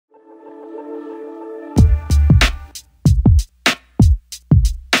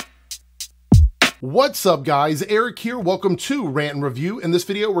What's up, guys? Eric here. Welcome to Rant and Review. In this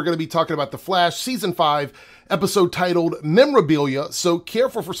video, we're going to be talking about The Flash Season 5 episode titled Memorabilia, so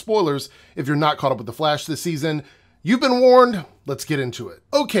careful for spoilers if you're not caught up with The Flash this season. You've been warned. Let's get into it.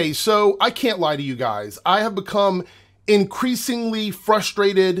 Okay, so I can't lie to you guys. I have become increasingly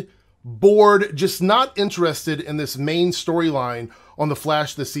frustrated, bored, just not interested in this main storyline on The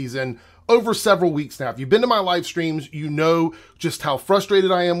Flash this season over several weeks now. If you've been to my live streams, you know just how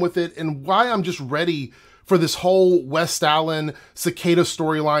frustrated I am with it and why I'm just ready for this whole West Allen cicada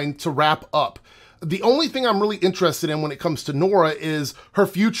storyline to wrap up. The only thing I'm really interested in when it comes to Nora is her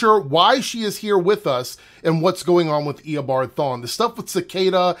future, why she is here with us, and what's going on with Eobard Thawne. The stuff with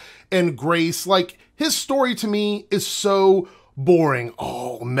Cicada and Grace, like, his story to me is so boring.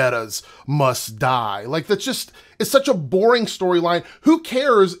 All metas must die. Like, that's just, it's such a boring storyline. Who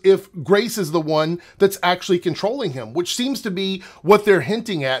cares if Grace is the one that's actually controlling him, which seems to be what they're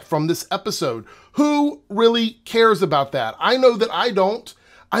hinting at from this episode. Who really cares about that? I know that I don't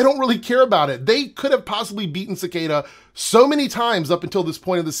really care about it. They could have possibly beaten Cicada so many times up until this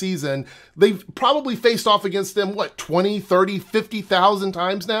point of the season. They've probably faced off against them, what, 20, 30, 50,000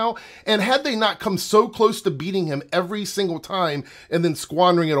 times now? And had they not come so close to beating him every single time and then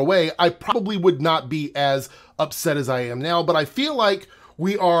squandering it away, I probably would not be as upset as I am now. But I feel like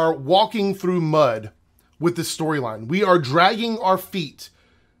we are walking through mud with this storyline. We are dragging our feet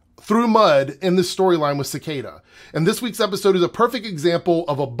through mud in this storyline with Cicada. And this week's episode is a perfect example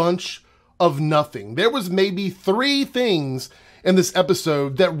of a bunch of nothing. There was maybe 3 things in this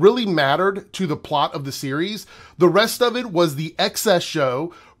episode that really mattered to the plot of the series. The rest of it was the excess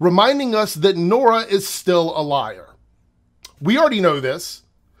show, reminding us that Nora is still a liar. We already know this.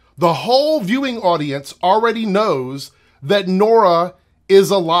 The whole viewing audience already knows that Nora is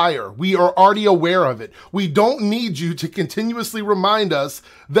a liar. We are already aware of it. We don't need you to continuously remind us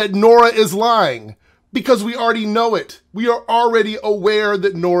that Nora is lying because we already know it. We are already aware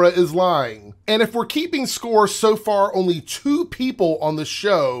that Nora is lying. And if we're keeping score so far, only 2 people on the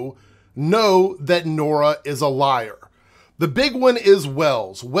show know that Nora is a liar. The big one is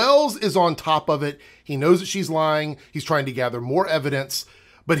Wells. Wells is on top of it. He knows that she's lying. He's trying to gather more evidence.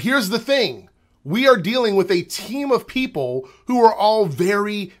 But here's the thing. We are dealing with a team of people who are all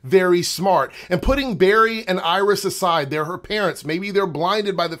very, very smart. And putting Barry and Iris aside, they're her parents. Maybe they're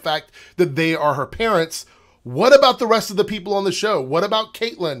blinded by the fact that they are her parents. What about the rest of the people on the show? What about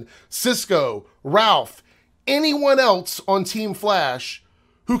Caitlin, Cisco, Ralph, anyone else on Team Flash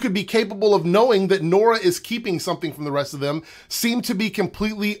who could be capable of knowing that Nora is keeping something from the rest of them seem to be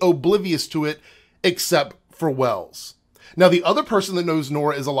completely oblivious to it, except for Wells. Now, the other person that knows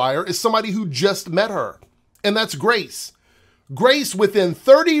Nora is a liar is somebody who just met her, and that's Grace. Grace, within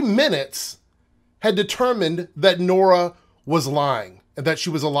 30 minutes, had determined that Nora was lying and that she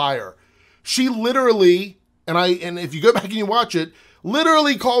was a liar. She literally, and if you go back and you watch it,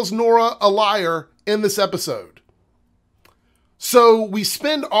 literally calls Nora a liar in this episode. So we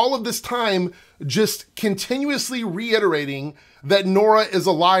spend all of this time just continuously reiterating that Nora is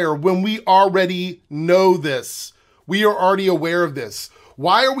a liar when we already know this. We are already aware of this.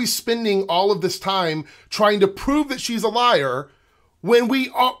 Why are we spending all of this time trying to prove that she's a liar when we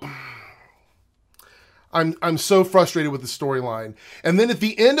are... I'm so frustrated with the storyline. And then at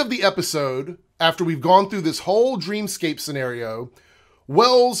the end of the episode, after we've gone through this whole dreamscape scenario,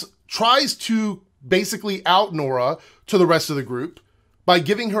 Wells tries to basically out Nora to the rest of the group by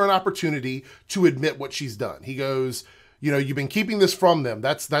giving her an opportunity to admit what she's done. He goes, you know, you've been keeping this from them.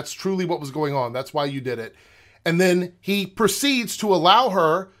 That's truly what was going on. That's why you did it. And then he proceeds to allow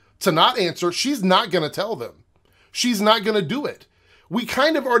her to not answer. She's not going to tell them. She's not going to do it. We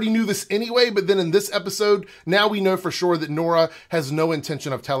kind of already knew this anyway, but then in this episode, now we know for sure that Nora has no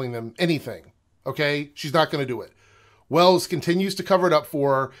intention of telling them anything, okay? She's not going to do it. Wells continues to cover it up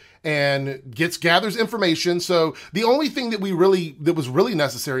for her and gathers information. So the only thing that was really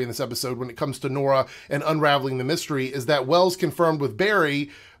necessary in this episode when it comes to Nora and unraveling the mystery is that Wells confirmed with Barry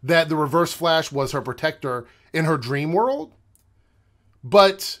that the Reverse Flash was her protector in her dream world.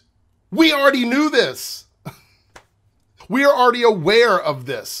 But we already knew this. We are already aware of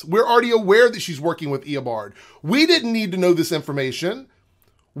this. We're already aware that she's working with Eobard. We didn't need to know this information.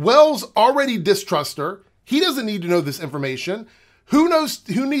 Wells already distrusts her. He doesn't need to know this information. Who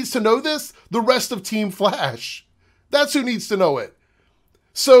needs to know this? The rest of Team Flash. That's who needs to know it.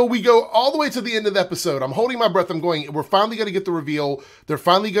 So we go all the way to the end of the episode. I'm holding my breath. I'm going, we're finally going to get the reveal. They're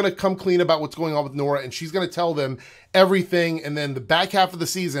finally going to come clean about what's going on with Nora, and she's going to tell them everything. And then the back half of the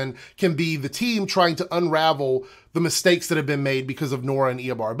season can be the team trying to unravel the mistakes that have been made because of Nora and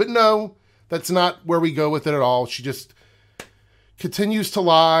Eobard. But no, that's not where we go with it at all. She just continues to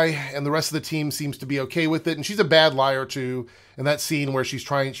lie, and the rest of the team seems to be okay with it. And she's a bad liar too. And that scene where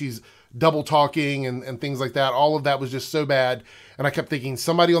she's double talking and things like that, all of that was just so bad. And I kept thinking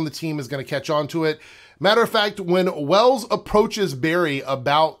somebody on the team is going to catch on to it. Matter of fact, when Wells approaches Barry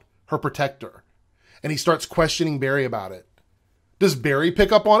about her protector and he starts questioning Barry about it, does Barry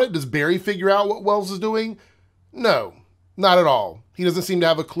pick up on it? Does Barry figure out what Wells is doing? No, not at all. He doesn't seem to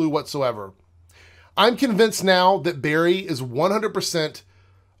have a clue whatsoever. I'm convinced now that Barry is 100%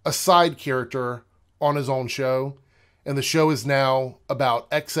 a side character on his own show, and the show is now about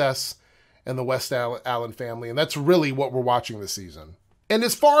excess and the West Allen family, and that's really what we're watching this season. And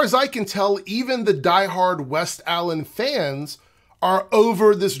as far as I can tell, even the diehard West Allen fans are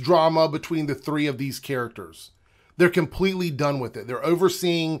over this drama between the three of these characters. They're completely done with it. They're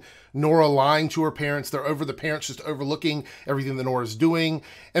overseeing Nora lying to her parents. They're over the parents just overlooking everything that Nora's doing.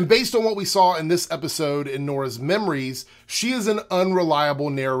 And based on what we saw in this episode in Nora's memories, she is an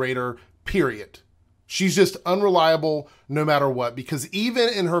unreliable narrator, period. She's just unreliable no matter what, because even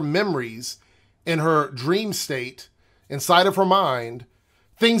in her memories, in her dream state, inside of her mind,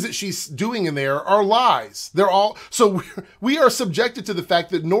 things that she's doing in there are lies. So we are subjected to the fact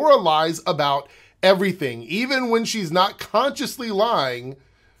that Nora lies about everything. Even when she's not consciously lying,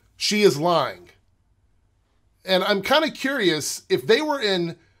 she is lying. And I'm kind of curious, if they were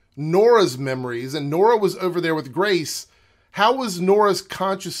in Nora's memories and Nora was over there with Grace, how was Nora's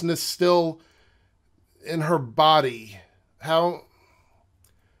consciousness still in her body? How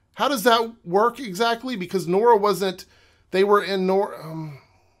does that work exactly? Because Nora wasn't, they were in Nora,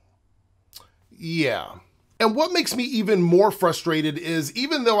 yeah. And what makes me even more frustrated is,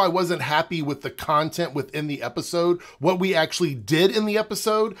 even though I wasn't happy with the content within the episode, what we actually did in the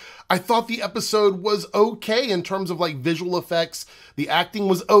episode, I thought the episode was okay in terms of like visual effects. The acting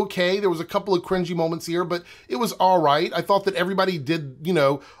was okay. There was a couple of cringy moments here, but it was all right. I thought that everybody did,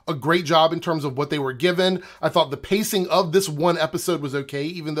 a great job in terms of what they were given. I thought the pacing of this one episode was okay,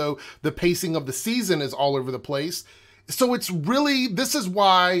 even though the pacing of the season is all over the place. So this is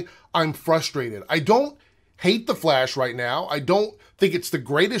why I'm frustrated. I don't hate The Flash right now. I don't think it's the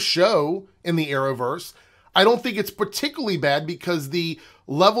greatest show in the Arrowverse. I don't think it's particularly bad because the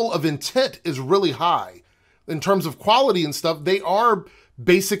level of intent is really high. In terms of quality and stuff, they are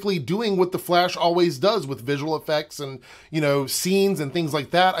basically doing what The Flash always does with visual effects and, scenes and things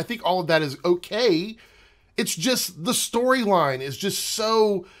like that. I think all of that is okay. It's just the storyline is just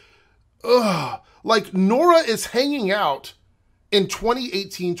so, like Nora is hanging out in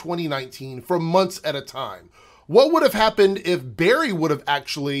 2018, 2019 for months at a time. What would have happened if Barry would have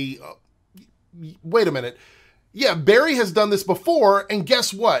actually, wait a minute. Yeah, Barry has done this before, and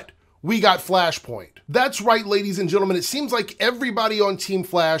guess what? We got Flashpoint. That's right, ladies and gentlemen. It seems like everybody on Team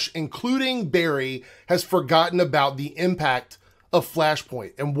Flash, including Barry, has forgotten about the impact of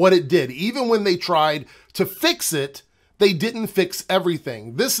Flashpoint and what it did. Even when they tried to fix it, they didn't fix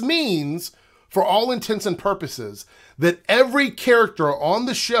everything. This means, for all intents and purposes, that every character on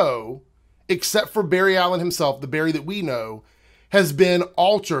the show, except for Barry Allen himself, the Barry that we know, has been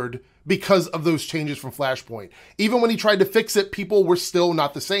altered because of those changes from Flashpoint. Even when he tried to fix it, people were still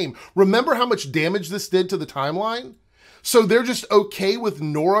not the same. Remember how much damage this did to the timeline? So they're just okay with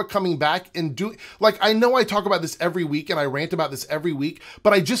Nora coming back and doing, like, I know I talk about this every week and I rant about this every week,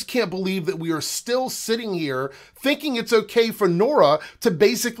 but I just can't believe that we are still sitting here thinking it's okay for Nora to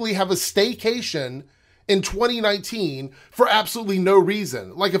basically have a staycation in 2019 for absolutely no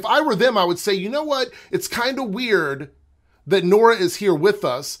reason. Like, if I were them, I would say, you know what? It's kind of weird that Nora is here with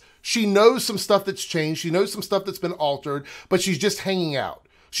us. She knows some stuff that's changed. She knows some stuff that's been altered, but she's just hanging out.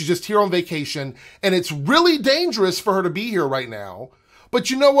 She's just here on vacation, and it's really dangerous for her to be here right now. But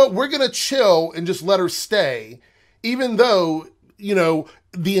you know what? We're going to chill and just let her stay, even though,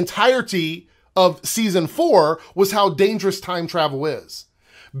 the entirety of season 4 was how dangerous time travel is.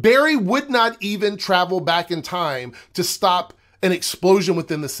 Barry would not even travel back in time to stop an explosion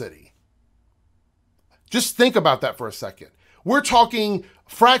within the city. Just think about that for a second. We're talking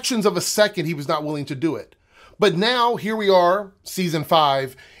fractions of a second he was not willing to do it. But now, here we are, season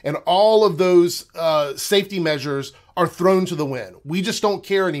 5, and all of those safety measures are thrown to the wind. We just don't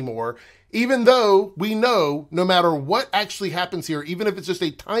care anymore, even though we know no matter what actually happens here, even if it's just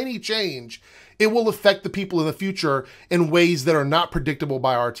a tiny change, it will affect the people in the future in ways that are not predictable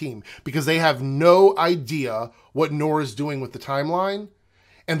by our team, because they have no idea what Nora's doing with the timeline,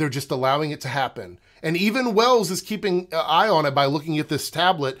 and they're just allowing it to happen. And even Wells is keeping an eye on it by looking at this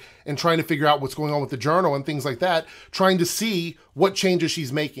tablet and trying to figure out what's going on with the journal and things like that, trying to see what changes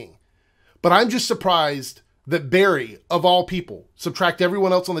she's making. But I'm just surprised that Barry, of all people, subtract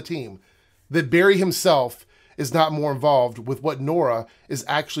everyone else on the team, that Barry himself is not more involved with what Nora is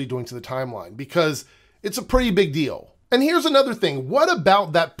actually doing to the timeline, because it's a pretty big deal. And here's another thing. What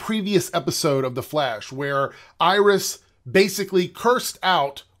about that previous episode of The Flash where Iris basically cursed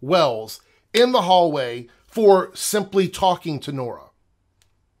out Wells in the hallway for simply talking to Nora?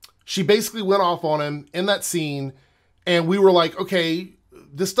 She basically went off on him in that scene, and we were like, okay,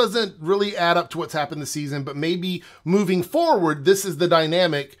 this doesn't really add up to what's happened this season, but maybe moving forward, this is the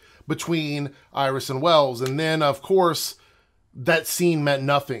dynamic between Iris and Wells. And then, of course, that scene meant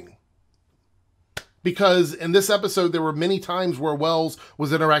nothing. Because in this episode, there were many times where Wells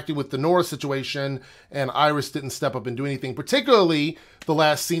was interacting with the Nora situation and Iris didn't step up and do anything, particularly the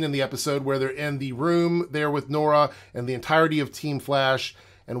last scene in the episode where they're in the room there with Nora and the entirety of Team Flash,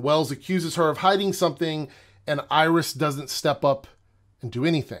 and Wells accuses her of hiding something and Iris doesn't step up and do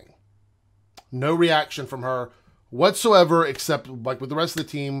anything. No reaction from her whatsoever, except like with the rest of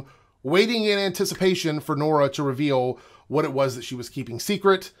the team, waiting in anticipation for Nora to reveal what it was that she was keeping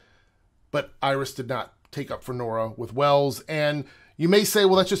secret. But Iris did not take up for Nora with Wells. And you may say,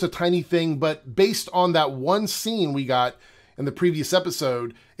 well, that's just a tiny thing, but based on that one scene we got in the previous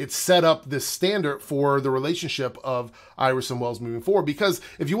episode, it set up this standard for the relationship of Iris and Wells moving forward. Because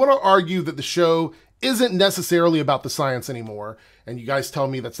if you want to argue that the show isn't necessarily about the science anymore, and you guys tell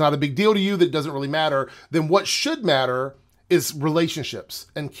me that's not a big deal to you, that it doesn't really matter, then what should matter is relationships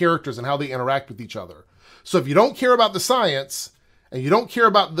and characters and how they interact with each other. So if you don't care about the science, and you don't care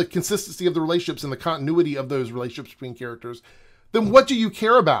about the consistency of the relationships and the continuity of those relationships between characters, then what do you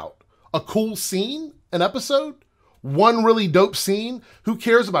care about? A cool scene? An episode? One really dope scene? Who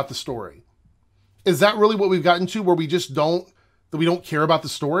cares about the story? Is that really what we've gotten to, where we don't care about the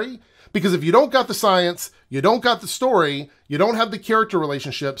story? Because if you don't got the science, you don't got the story, you don't have the character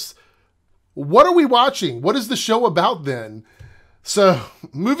relationships, what are we watching? What is the show about then? So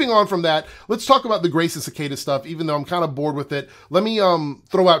moving on from that, let's talk about the Grace and Cicada stuff, even though I'm kind of bored with it. Let me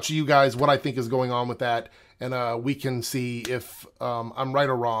throw out to you guys what I think is going on with that, and we can see if I'm right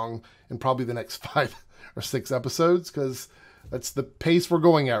or wrong in probably the next 5 or 6 episodes, because that's the pace we're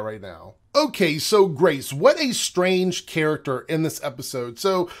going at right now. Okay, so Grace, what a strange character in this episode.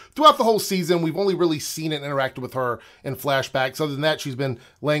 So throughout the whole season, we've only really seen and interacted with her in flashbacks. Other than that, she's been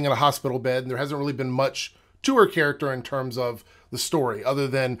laying in a hospital bed, and there hasn't really been much to her character in terms of the story, other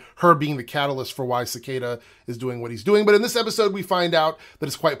than her being the catalyst for why Cicada is doing what he's doing. But in this episode, we find out that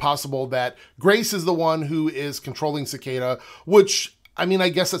it's quite possible that Grace is the one who is controlling Cicada, which, I mean, I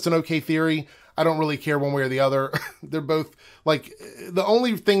guess that's an okay theory. I don't really care one way or the other. They're both, like, the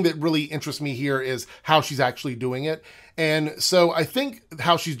only thing that really interests me here is how she's actually doing it. And so I think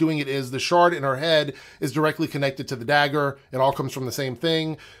how she's doing it is the shard in her head is directly connected to the dagger. It all comes from the same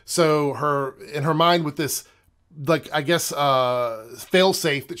thing. So in her mind with this, like, I guess,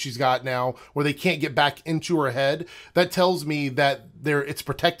 fail-safe that she's got now where they can't get back into her head, that tells me that it's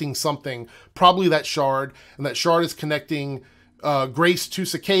protecting something, probably that shard, and that shard is connecting Grace to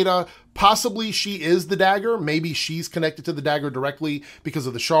Cicada. Possibly she is the dagger. Maybe she's connected to the dagger directly because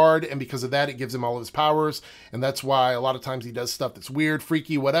of the shard, and because of that, it gives him all of his powers, and that's why a lot of times he does stuff that's weird,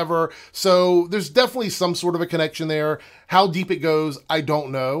 freaky, whatever. So there's definitely some sort of a connection there. How deep it goes, I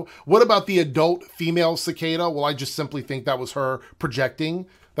don't know. What about the adult female Cicada? Well, I just simply think that was her projecting.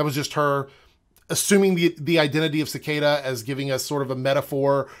 That was just her assuming the identity of Cicada as giving us sort of a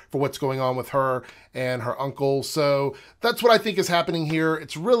metaphor for what's going on with her and her uncle. So that's what I think is happening here.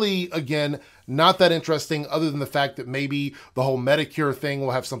 It's really, again, not that interesting, other than the fact that maybe the whole Medicure thing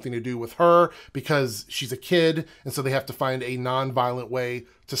will have something to do with her because she's a kid, and so they have to find a non-violent way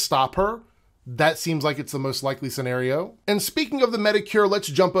to stop her. That seems like it's the most likely scenario. And speaking of the Medicure, let's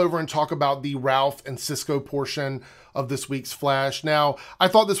jump over and talk about the Ralph and Cisco portion of this week's Flash. Now, I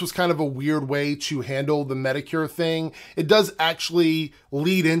thought this was kind of a weird way to handle the Medicure thing. It does actually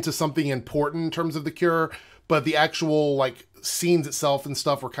lead into something important in terms of the cure, but the actual, like, scenes itself and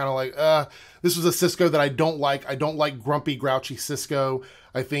stuff were kind of like, this was a Cisco that I don't like. I don't like grumpy, grouchy Cisco.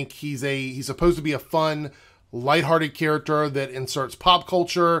 I think he's supposed to be a fun, lighthearted character that inserts pop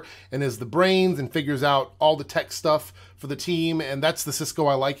culture and is the brains and figures out all the tech stuff for the team. And that's the Cisco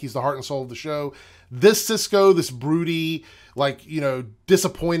I like. He's the heart and soul of the show. This Cisco, this broody, like, you know,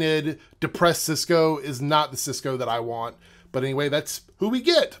 disappointed, depressed Cisco is not the Cisco that I want. But anyway, that's who we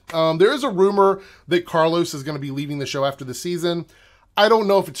get. There is a rumor that Carlos is going to be leaving the show after the season. I don't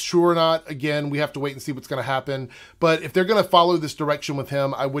know if it's true or not. Again, we have to wait and see what's going to happen. But if they're going to follow this direction with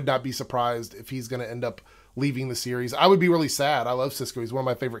him, I would not be surprised if he's going to end up leaving the series. I would be really sad. I love Cisco. He's one of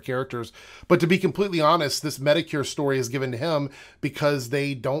my favorite characters. But to be completely honest, this Medicure story is given to him because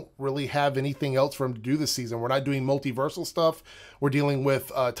they don't really have anything else for him to do this season. We're not doing multiversal stuff. We're dealing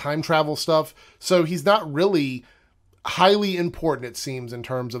with time travel stuff. So he's not really highly important, it seems, in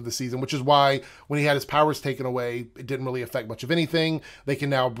terms of the season, which is why when he had his powers taken away, it didn't really affect much of anything. They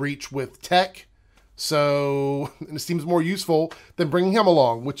can now breach with tech. So it seems more useful than bringing him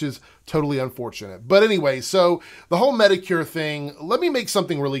along, which is totally unfortunate. But anyway, so the whole Medicure thing, let me make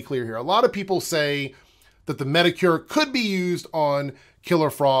something really clear here. A lot of people say that the Medicure could be used on Killer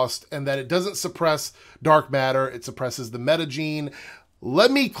Frost and that it doesn't suppress dark matter. It suppresses the meta gene.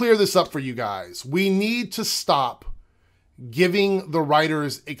 Let me clear this up for you guys. We need to stop giving the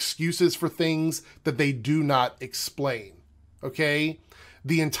writers excuses for things that they do not explain, okay?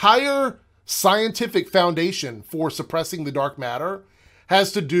 The entire scientific foundation for suppressing the dark matter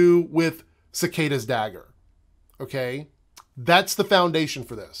has to do with Cicada's dagger, okay? That's the foundation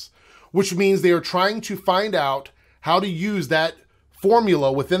for this, which means they are trying to find out how to use that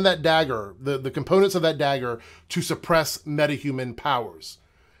formula within that dagger, the components of that dagger, to suppress metahuman powers.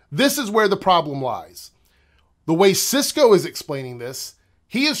 This is where the problem lies. The way Cisco is explaining this,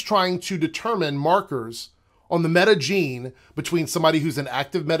 he is trying to determine markers on the meta gene between somebody who's an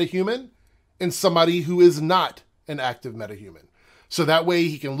active metahuman and somebody who is not an active metahuman. So that way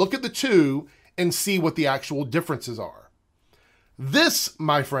he can look at the two and see what the actual differences are. This,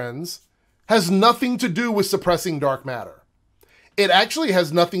 my friends, has nothing to do with suppressing dark matter. It actually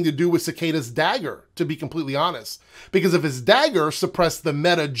has nothing to do with Cicada's dagger, to be completely honest. Because if his dagger suppressed the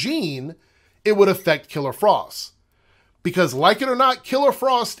meta gene, it would affect Killer Frost. Because like it or not, Killer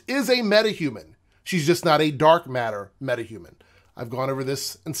Frost is a metahuman. She's just not a dark matter metahuman. I've gone over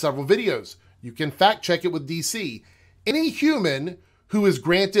this in several videos. You can fact check it with DC. Any human who is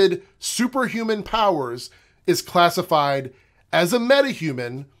granted superhuman powers is classified as a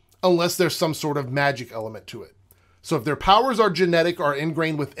metahuman unless there's some sort of magic element to it. So if their powers are genetic or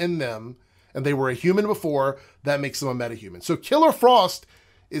ingrained within them, and they were a human before, that makes them a metahuman. So Killer Frost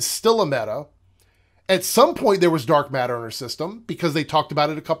is still a meta. At some point, there was dark matter in her system because they talked about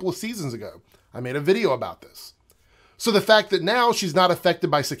it a couple of seasons ago. I made a video about this. So the fact that now she's not affected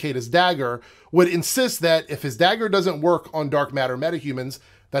by Cicada's dagger would insist that if his dagger doesn't work on dark matter metahumans,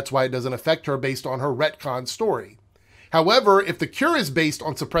 that's why it doesn't affect her based on her retcon story. However, if the cure is based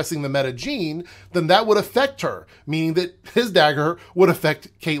on suppressing the meta gene, then that would affect her, meaning that his dagger would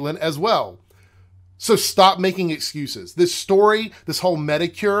affect Caitlyn as well. So stop making excuses. This story, this whole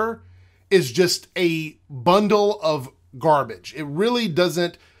Medicure, is just a bundle of garbage. It really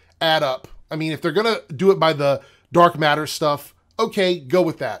doesn't add up. I mean, if they're going to do it by the dark matter stuff, okay, go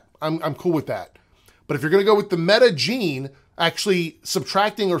with that. I'm cool with that. But if you're going to go with the meta gene, actually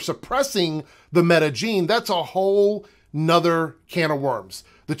subtracting or suppressing the meta gene, that's a whole nother can of worms.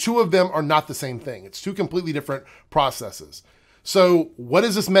 The two of them are not the same thing. It's two completely different processes. So what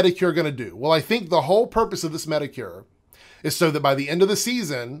is this Medicure going to do? Well, I think the whole purpose of this Medicure is so that by the end of the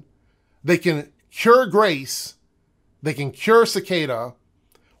season, they can cure Grace, they can cure Cicada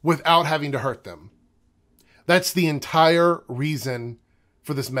without having to hurt them. That's the entire reason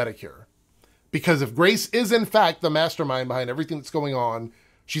for this Medicure. Because if Grace is in fact the mastermind behind everything that's going on,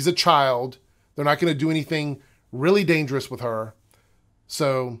 she's a child, they're not going to do anything really dangerous with her.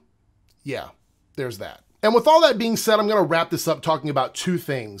 So yeah, there's that. And with all that being said, I'm going to wrap this up talking about two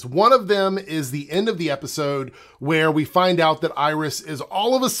things. One of them is the end of the episode where we find out that Iris is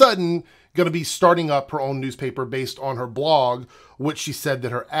all of a sudden going to be starting up her own newspaper based on her blog, which she said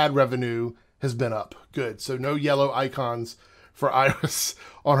that her ad revenue has been up. Good. So no yellow icons for Iris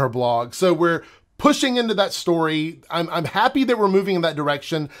on her blog. So we're pushing into that story. I'm happy that we're moving in that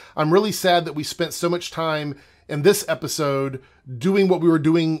direction. I'm really sad that we spent so much time in this episode doing what we were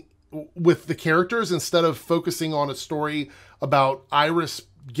doing with the characters instead of focusing on a story about Iris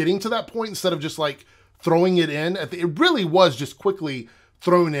getting to that point instead of just like throwing it in. It really was just quickly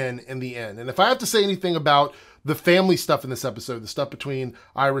thrown in the end. And if I have to say anything about the family stuff in this episode, the stuff between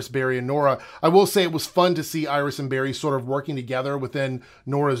Iris, Barry, and Nora, I will say it was fun to see Iris and Barry sort of working together within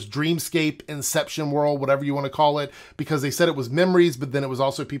Nora's dreamscape, inception world, whatever you want to call it, because they said it was memories, but then it was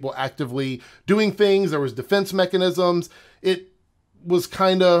also people actively doing things. There was defense mechanisms. It was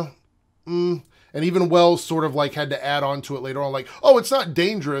kind of... and even Wells sort of like had to add on to it later on, like, oh, it's not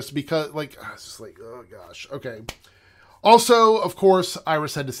dangerous because, like, it's just like, oh gosh, okay. Also, of course,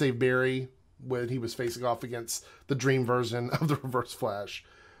 Iris had to save Barry when he was facing off against the dream version of the Reverse Flash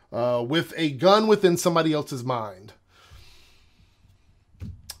with a gun within somebody else's mind.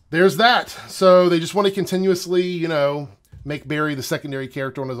 there's that. So they just want to continuously, you know, make Barry the secondary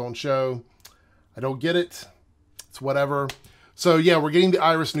character on his own show. I don't get it. It's whatever. So yeah, we're getting the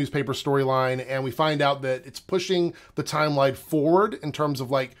Iris newspaper storyline, and we find out that it's pushing the timeline forward in terms of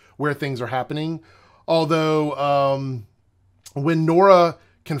like where things are happening. Although when Nora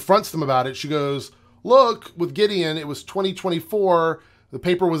confronts them about it, she goes, look, with Gideon, it was 2024. The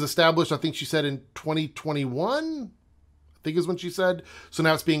paper was established, I think she said, in 2021. I think is when she said. So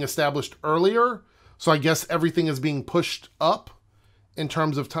now it's being established earlier. So I guess everything is being pushed up in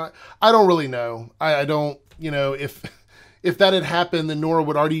terms of time. I don't really know. I don't, you know, if that had happened, then Nora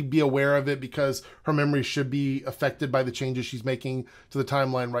would already be aware of it because her memory should be affected by the changes she's making to the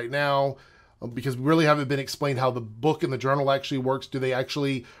timeline right now. Because we really haven't been explained how the book and the journal actually works. Do they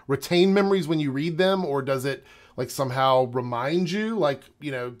actually retain memories when you read them, or does it like somehow remind you, like,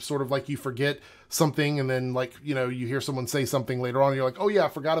 you know, sort of like you forget something and then like, you know, you hear someone say something later on and you're like, oh yeah, I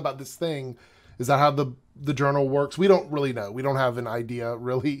forgot about this thing. Is that how the journal works? We don't really know. We don't have an idea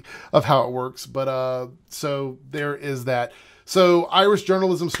really of how it works, but so there is that. So Irish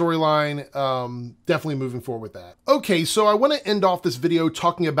journalism storyline, definitely moving forward with that. Okay, so I want to end off this video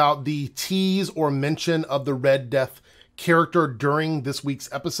talking about the tease or mention of the Red Death character during this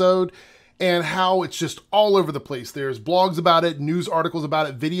week's episode and how it's just all over the place. There's blogs about it, news articles about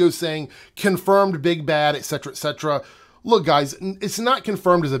it, videos saying confirmed big bad, etc., etc. Look, guys, it's not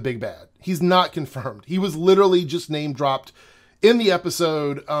confirmed as a big bad. He's not confirmed. He was literally just name dropped in the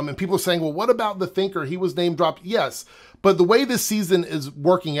episode, and people are saying, well, what about the Thinker? He was name dropped. Yes, but the way this season is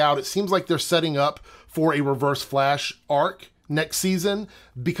working out, it seems like they're setting up for a Reverse Flash arc next season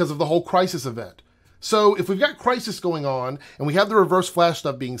because of the whole Crisis event. So if we've got Crisis going on and we have the Reverse Flash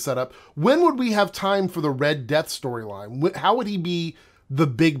stuff being set up, when would we have time for the Red Death storyline? How would he be the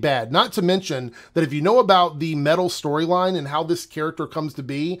big bad? Not to mention that if you know about the Metal storyline and how this character comes to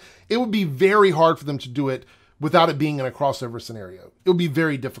be, it would be very hard for them to do it without it being in a crossover scenario. It would be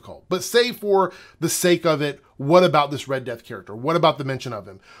very difficult. But say for the sake of it, what about this Red Death character? What about the mention of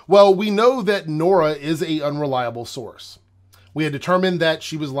him? Well, we know that Nora is an unreliable source. We had determined that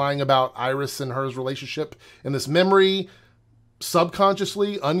she was lying about Iris and her relationship in this memory,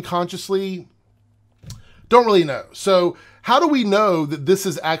 subconsciously, unconsciously, don't really know. So how do we know that this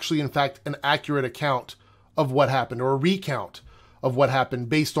is actually, in fact, an accurate account of what happened or a recount of what happened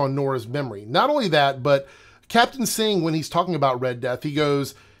based on Nora's memory? Not only that, but Captain Singh, when he's talking about Red Death, he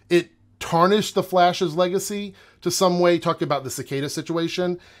goes, it tarnished the Flash's legacy to some way, talking about the cicada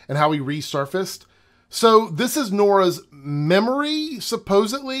situation and how he resurfaced. So this is Nora's memory,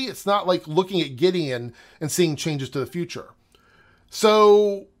 supposedly. It's not like looking at Gideon and seeing changes to the future.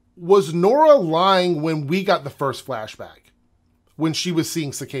 So was Nora lying when we got the first flashback? When she was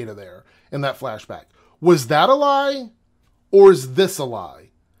seeing Cicada there in that flashback? Was that a lie? Or is this a lie?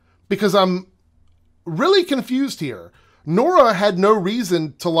 Because I'm really confused here. Nora had no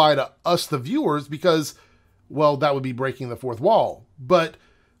reason to lie to us, the viewers, because, well, that would be breaking the fourth wall. But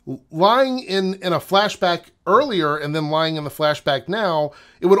lying in a flashback earlier and then lying in the flashback now,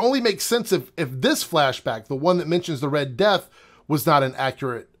 it would only make sense if this flashback, the one that mentions the Red Death, was not an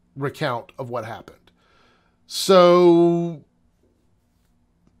accurate recount of what happened. So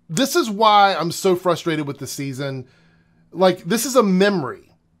this is why I'm so frustrated with the season. Like, this is a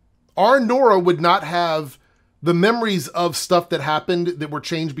memory. Our Nora would not have the memories of stuff that happened that were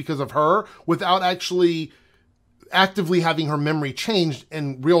changed because of her without actually actively having her memory changed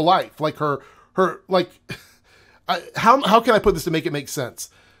in real life. Like how can I put this to make it make sense?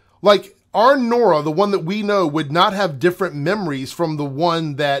 Like, our Nora, the one that we know, would not have different memories from the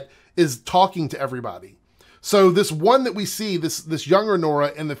one that is talking to everybody. So this one that we see, this younger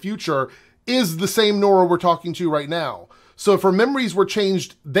Nora in the future, is the same Nora we're talking to right now. So if her memories were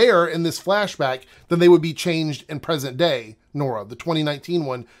changed there in this flashback, then they would be changed in present day Nora, the 2019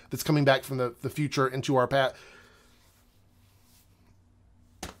 one that's coming back from the future into our past.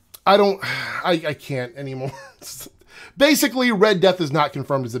 I can't anymore. Basically, Red Death is not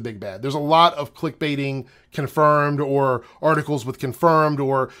confirmed as a big bad. There's a lot of clickbaiting confirmed or articles with confirmed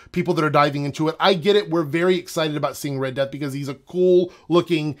or people that are diving into it. I get it. We're very excited about seeing Red Death because he's a cool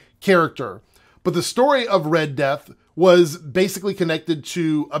looking character. But the story of Red Death was basically connected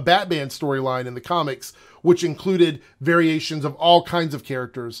to a Batman storyline in the comics, which included variations of all kinds of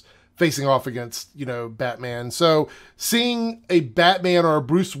characters facing off against, you know, Batman. So seeing a Batman or a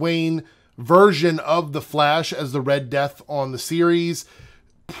Bruce Wayne version of the Flash as the Red Death on the series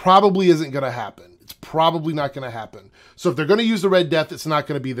probably isn't going to happen. It's probably not going to happen. So if they're going to use the Red Death, it's not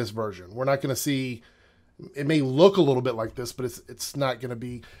going to be this version. We're not going to see, it may look a little bit like this, but it's not going to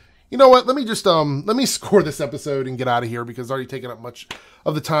be, You know what? Let me just let me score this episode and get out of here because it's already taken up much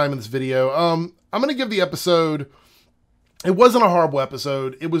of the time in this video. I'm gonna give the episode. It wasn't a horrible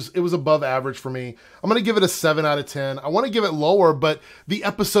episode. It was above average for me. I'm gonna give it a 7 out of 10. I want to give it lower, but the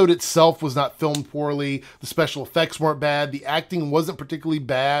episode itself was not filmed poorly. The special effects weren't bad. The acting wasn't particularly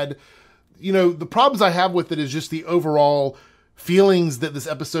bad. You know, the problems I have with it is just the overall feelings that this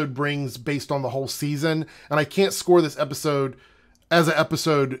episode brings based on the whole season, and I can't score this episode as an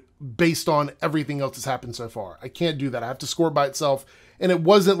episode based on everything else that's happened so far. I can't do that. I have to score it by itself, and it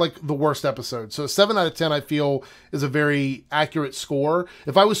wasn't like the worst episode. So 7 out of 10, I feel, is a very accurate score.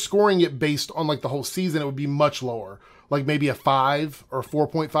 If I was scoring it based on like the whole season, it would be much lower, like maybe a 5 or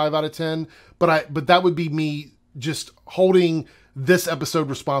 4.5 out of 10. But that would be me just holding this episode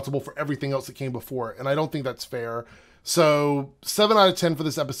responsible for everything else that came before it, and I don't think that's fair. So 7 out of 10 for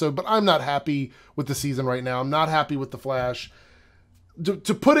this episode, but I'm not happy with the season right now. I'm not happy with The Flash.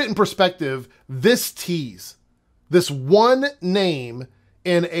 To put it in perspective, this tease, this one name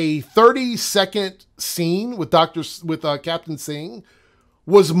in a 30-second scene with Captain Singh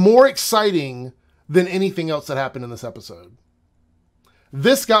was more exciting than anything else that happened in this episode.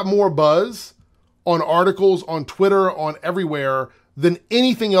 This got more buzz on articles, on Twitter, on everywhere than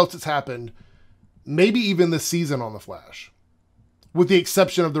anything else that's happened, maybe even this season on The Flash, with the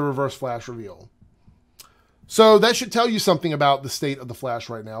exception of the Reverse Flash reveal. So that should tell you something about the state of The Flash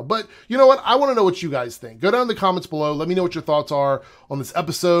right now. But you know what? I want to know what you guys think. Go down in the comments below. Let me know what your thoughts are on this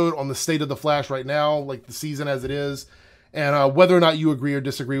episode, on the state of The Flash right now, like the season as it is, and whether or not you agree or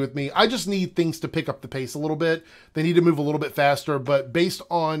disagree with me. I just need things to pick up the pace a little bit. They need to move a little bit faster. But based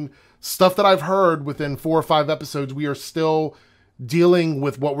on stuff that I've heard within 4 or 5 episodes, we are still dealing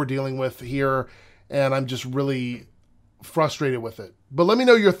with what we're dealing with here. And I'm just really frustrated with it. But let me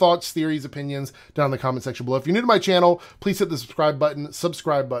know your thoughts, theories, opinions down in the comment section below. If you're new to my channel, please hit the subscribe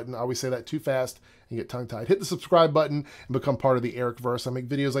button. I always say that too fast and get tongue-tied. Hit the subscribe button and become part of the Eric-verse. I make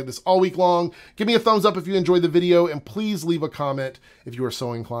videos like this all week long. Give me a thumbs up if you enjoyed the video, and please leave a comment if you are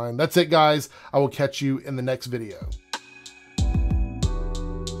so inclined. That's it, guys. I will catch you in the next video.